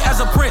label me as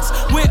a prince.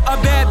 With a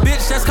bad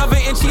bitch that's covered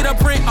in cheetah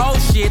print. Oh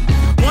shit,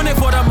 wanted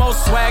for the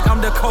most swag,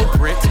 I'm the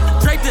culprit.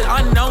 Draped in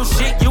unknown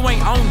shit, you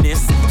ain't on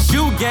this.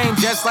 Shoe game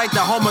just like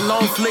the Home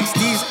Alone flicks.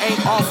 These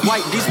ain't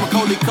off-white, these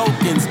Macaulay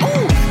Culkins.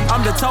 Ooh,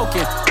 I'm the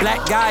token,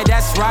 black guy,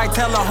 that's right.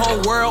 Tell the whole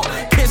world,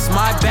 kiss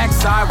my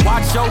backside.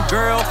 Watch your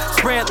girl,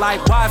 spread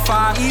like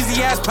Wi-Fi.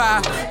 Easy as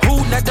pie,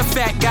 who let the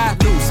fat guy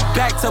loose?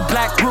 Back to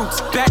black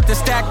roots, back to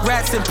stack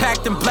rats and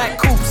packed in black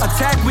coops.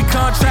 Attack, we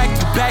contract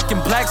you back in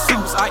black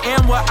suits. I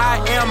am what I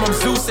am, I'm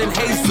Zeus and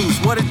Jesus.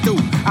 What it do?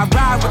 I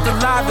ride with the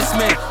livest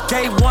men.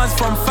 Day ones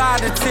from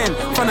 5 to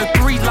 10, from the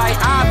 3 like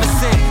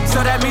Iverson.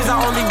 So that means I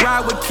only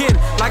ride with kin.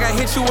 Like I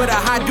hit you with a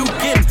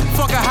Hadouken.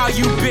 Fuck how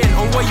you been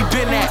or where you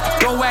been at.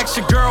 Go ask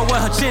your girl where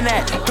her chin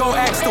at. Go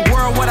ask the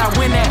world what I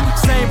win at.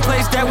 Same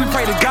place that we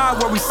pray to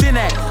God where we sin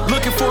at.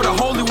 Looking for the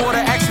holy water,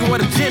 asking where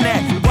the gin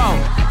at. Whoa,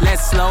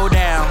 let's slow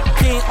down.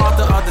 King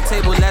Arthur of the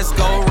table, let's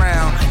go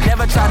round.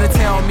 Never try to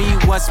tell me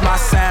what's my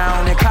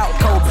sound. And Kurt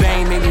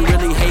Cobain made me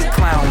really hate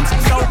clowns.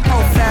 So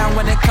profound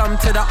when it come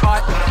to the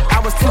art.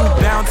 I was too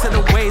bound to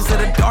the ways of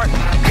the dark.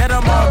 Let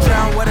them all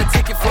drown with a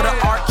ticket for the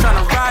art.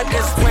 Tryna ride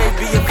this wave,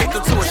 be a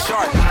victim to a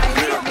shark.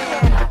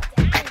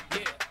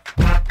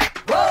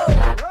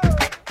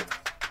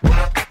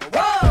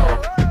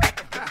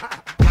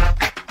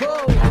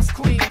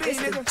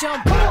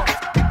 Jump on.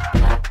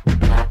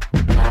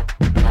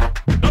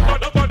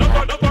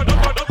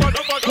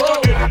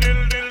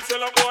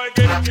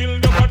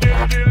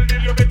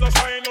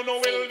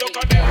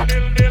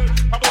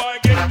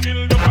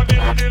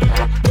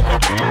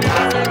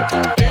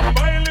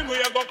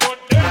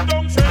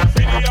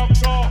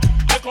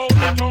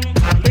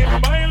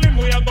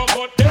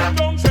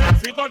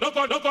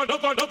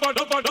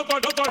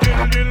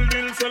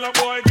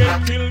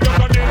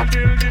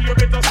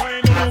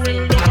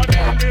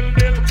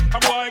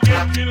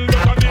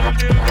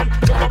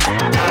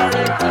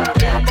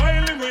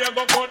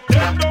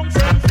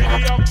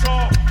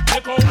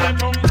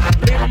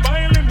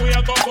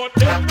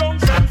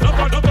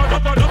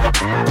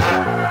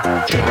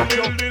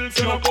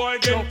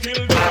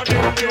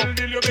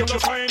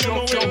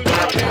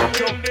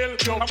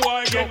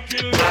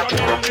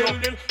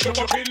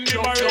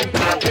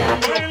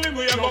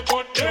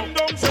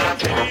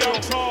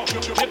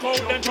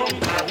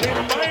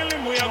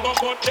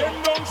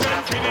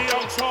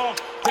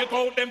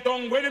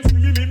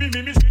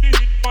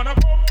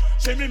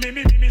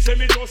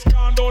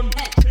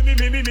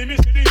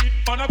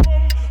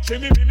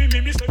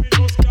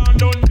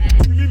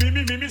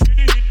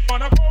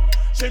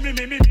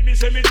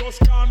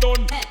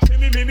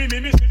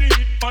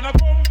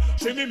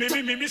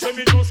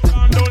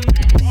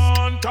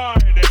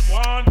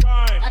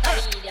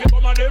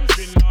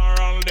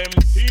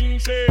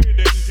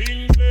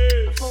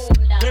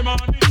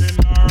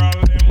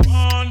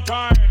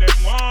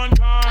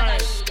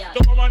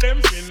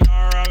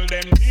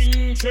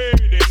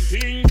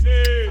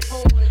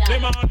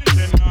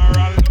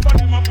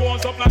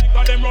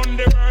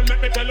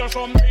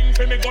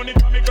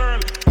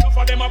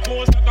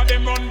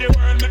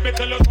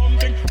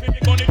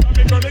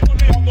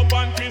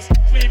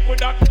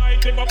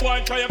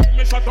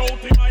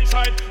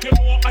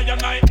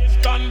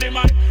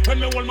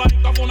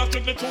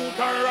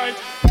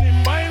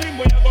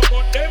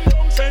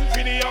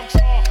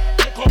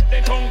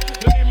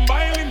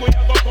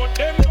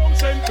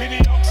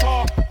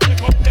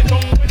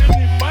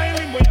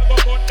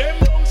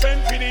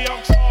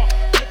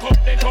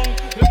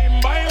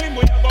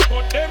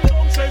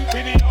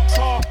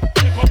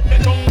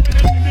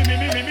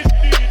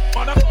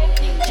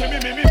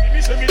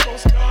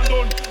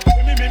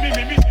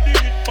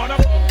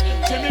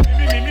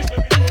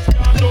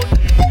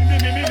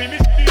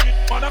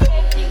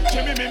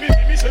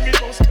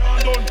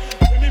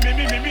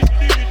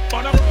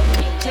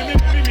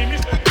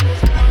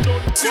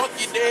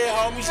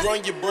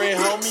 Run your brain,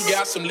 homie.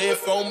 Got some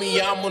left on me.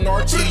 I'm on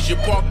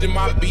Artesia, parked in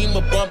my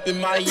Beamer, bumping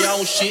my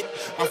own shit.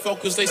 I'm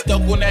focused, they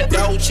stuck on that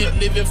dope shit.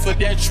 Living for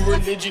that true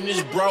religion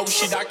is bro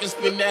shit. I can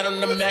spin that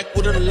on the Mac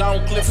with a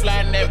long clip,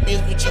 flying that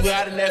bitch, but you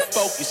out in that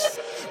focus.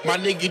 My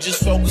nigga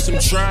just focus, I'm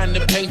trying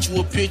to paint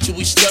you a picture,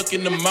 we stuck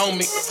in the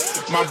moment.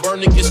 My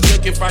burner gets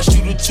stuck if I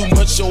shoot it too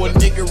much, so a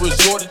nigga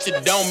resorted to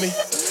doming.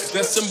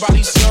 That's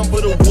somebody's son,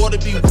 but the water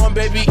be one,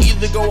 baby,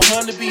 either go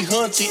hunt or be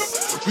hunted.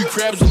 We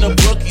crabs in the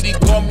bucket, he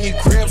called me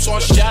a crab, so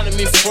I shot him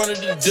in front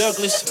of the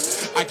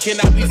Douglas. I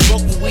cannot be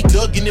fucked with, we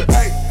dug in the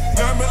hey,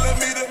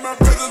 9mm, my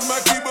brother's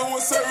my keeper,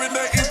 was serving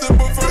that Easter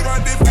before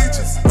I did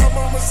features. My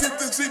mama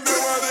sister, she know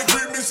how to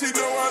greet me, she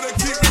know how to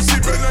keep me,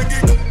 she better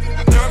get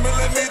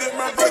 9mm,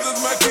 my brother's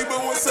my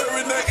keeper, was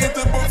serving that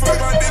Easter before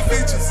I did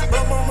features. My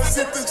mama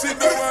sister, she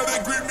know how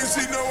to greet me,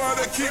 she know how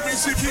to keep me,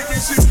 she.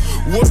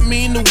 What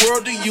mean the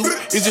world to you?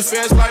 Is it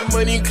fast like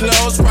money and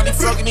clothes? Probably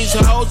fucking these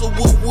hoes, or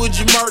what would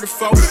you murder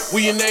for?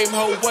 Will your name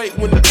hold weight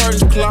when the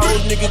curtains close?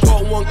 Nigga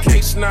got one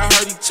case and I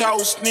heard he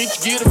told.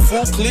 Snitch, get a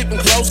full clip and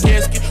close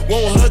casket.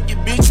 Won't hug your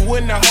bitch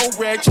when the whole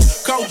ratchet.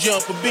 Cold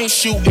jumper, been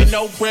shooting,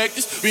 no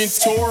practice. Been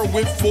touring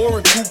with 4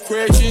 and 2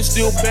 crashing.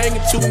 Still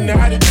banging, too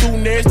naughty, too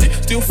nasty.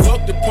 Still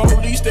fuck the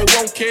police, they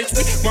won't catch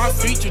me. My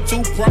feature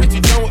too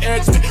pricey, don't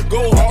ask me.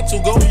 Go hard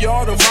to go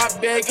yard on my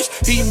baggage.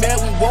 He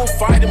mad, we won't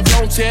fight him,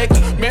 don't tag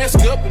him. Mask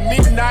up at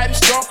midnight and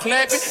start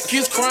clapping.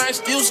 Kids crying,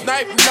 still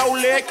sniping, no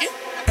lacking.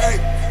 Hey,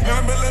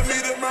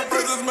 9mm, my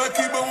brothers, my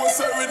keeper was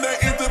serving that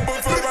enter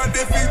before I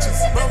did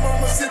features. My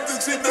mama sister,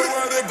 she know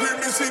how to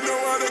grip me, she know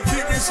how to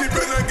keep me, she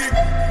better get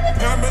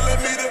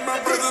 9mm, my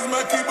brothers,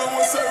 my keeper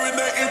was serving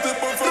that enter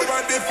before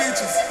I did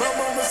features. My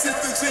mama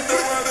sister, she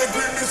know how to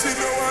grip me, she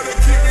know how to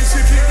keep me,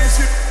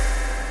 she.